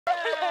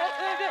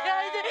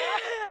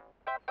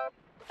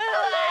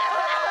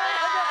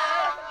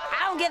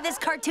this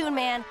cartoon,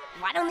 man.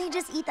 Why don't they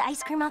just eat the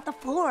ice cream off the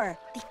floor?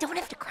 They don't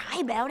have to cry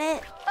about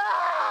it.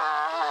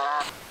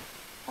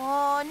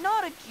 Oh,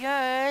 not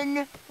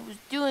again. I was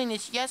doing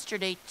this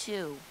yesterday,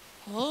 too.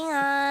 Hang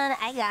on,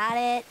 I got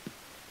it.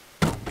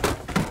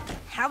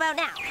 How about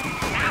now?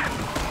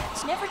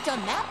 It's never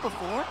done that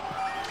before.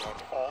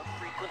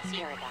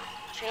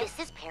 This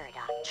is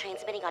Peridot,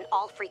 transmitting on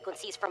all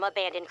frequencies from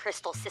abandoned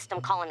crystal system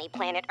colony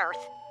planet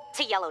Earth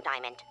to Yellow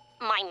Diamond.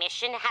 My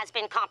mission has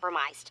been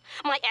compromised.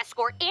 My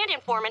escort and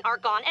informant are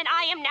gone, and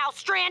I am now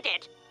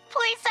stranded.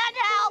 Please send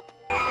help!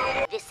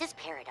 This is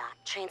Peridot,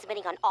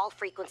 transmitting on all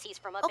frequencies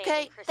from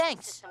abandoned crystal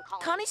thanks. system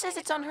colony Connie says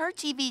it's on her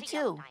TV,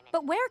 too.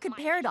 But where could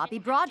Peridot be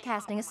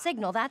broadcasting a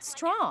signal that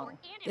strong?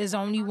 There's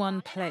only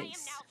one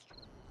place.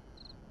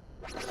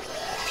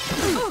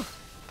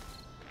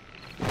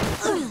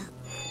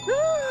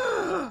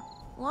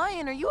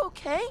 Lion, are you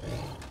okay?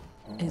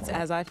 It's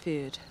as I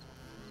feared.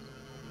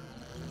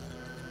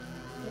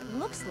 It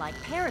looks like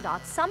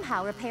Peridot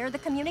somehow repaired the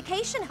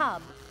communication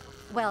hub.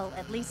 Well,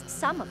 at least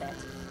some of it.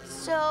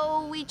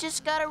 So we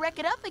just gotta wreck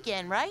it up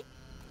again, right?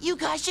 You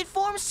guys should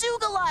form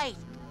Sugalite!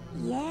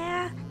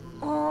 Yeah?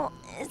 Well,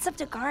 it's up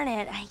to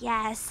Garnet, I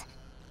guess.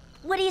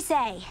 What do you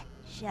say?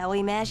 Shall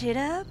we mash it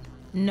up?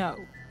 No.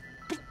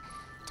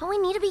 Don't we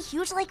need to be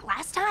huge like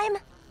last time?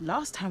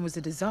 Last time was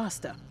a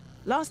disaster.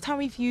 Last time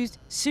we fused,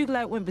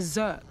 Sugalite went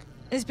berserk.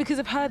 And it's because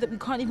of her that we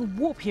can't even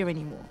warp here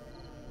anymore.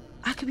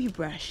 I could be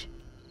brash,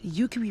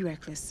 you could be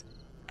reckless,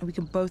 and we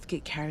can both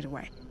get carried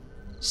away.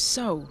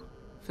 So,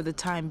 for the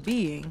time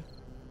being,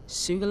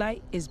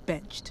 Sugalite is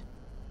benched.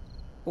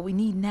 What we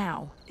need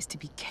now is to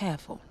be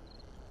careful.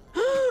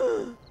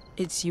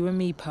 It's you and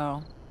me,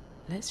 Pearl.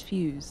 Let's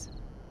fuse.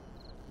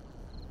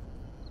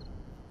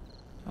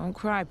 Don't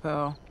cry,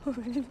 Pearl.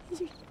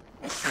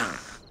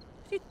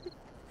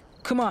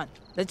 Come on,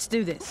 let's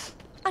do this.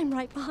 I'm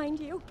right behind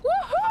you.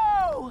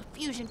 Woohoo!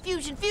 Fusion,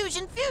 fusion,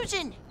 fusion,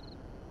 fusion!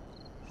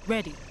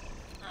 Ready.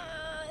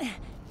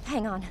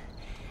 Hang on.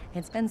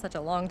 It's been such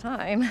a long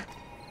time.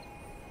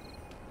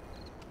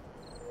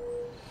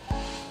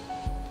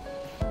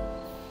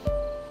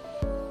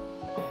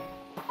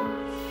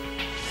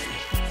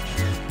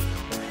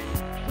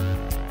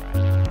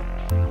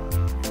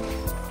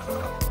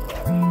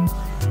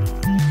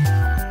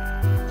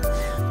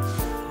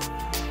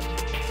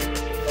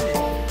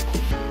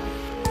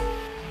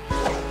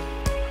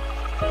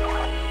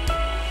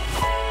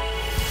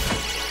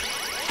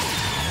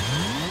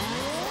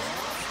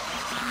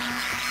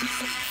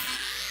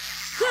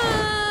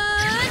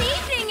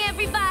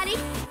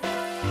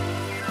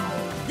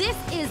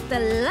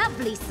 The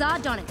lovely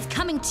Sardonyx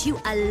coming to you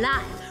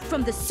alive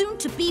from the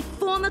soon-to-be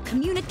former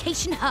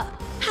communication hub.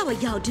 How are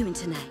y'all doing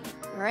tonight?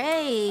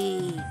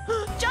 Great!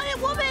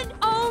 Giant woman!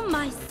 Oh,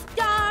 my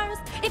stars!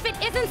 If it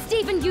isn't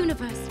Steven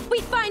Universe,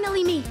 we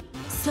finally meet.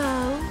 So,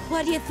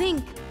 what do you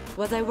think?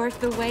 Was I worth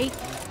the wait?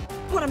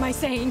 What am I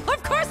saying?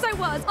 Of course I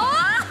was!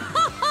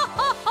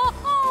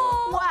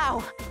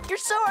 Wow, you're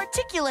so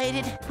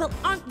articulated. Well,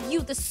 aren't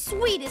you the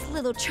sweetest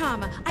little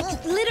charmer? I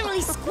could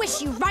literally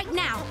squish you right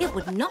now. It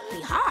would not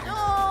be hard.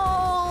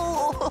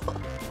 No!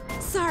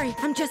 Sorry,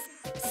 I'm just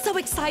so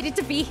excited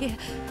to be here.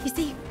 You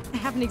see, I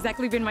haven't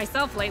exactly been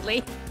myself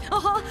lately.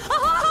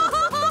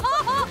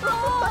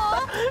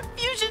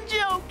 Fusion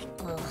joke!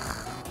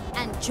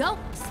 And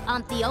jokes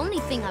aren't the only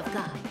thing I've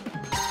got.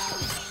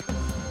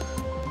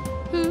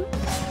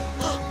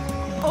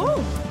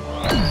 Oh!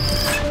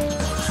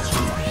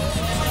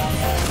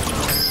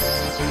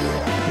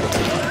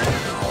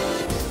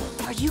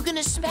 Are you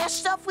gonna smash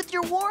stuff with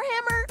your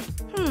Warhammer?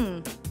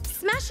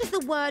 Smash is the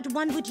word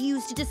one would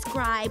use to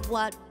describe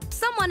what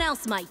someone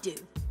else might do.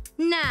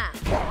 Now,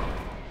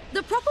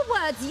 the proper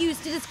words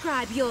used to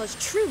describe yours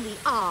truly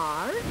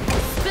are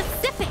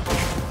specific,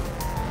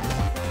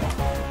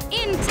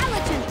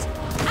 intelligent,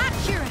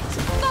 accurate,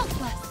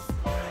 faultless,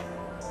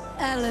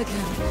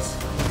 elegant,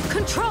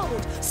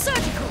 controlled,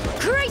 surgical,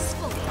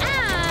 graceful,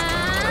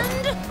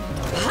 and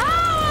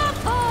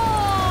powerful!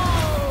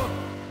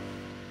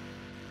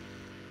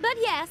 But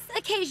yes,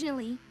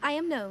 occasionally I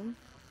am known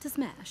to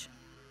smash.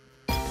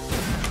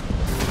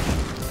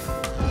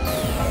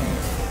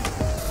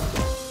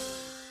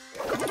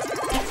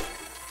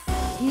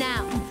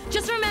 Now,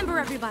 just remember,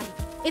 everybody,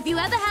 if you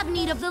ever have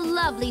need of the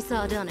lovely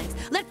Sardonyx,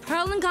 let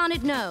Pearl and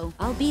Garnet know.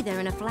 I'll be there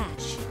in a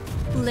flash.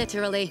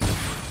 Literally.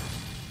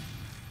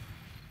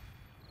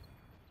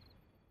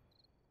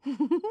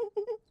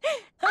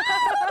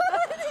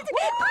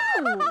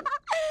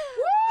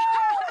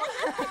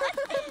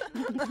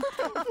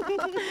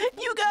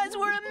 You guys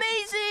were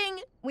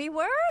amazing! We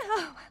were?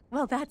 Oh,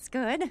 well, that's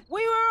good.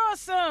 We were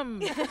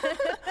awesome!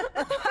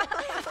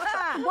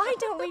 Why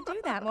don't we do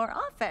that more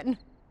often?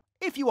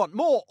 If you want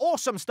more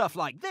awesome stuff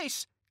like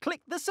this, click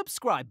the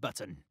subscribe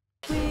button.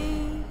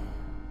 We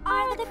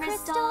are the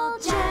crystal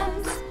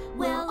gems.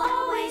 We'll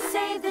always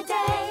save the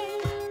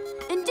day.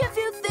 And if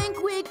you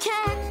think we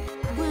can,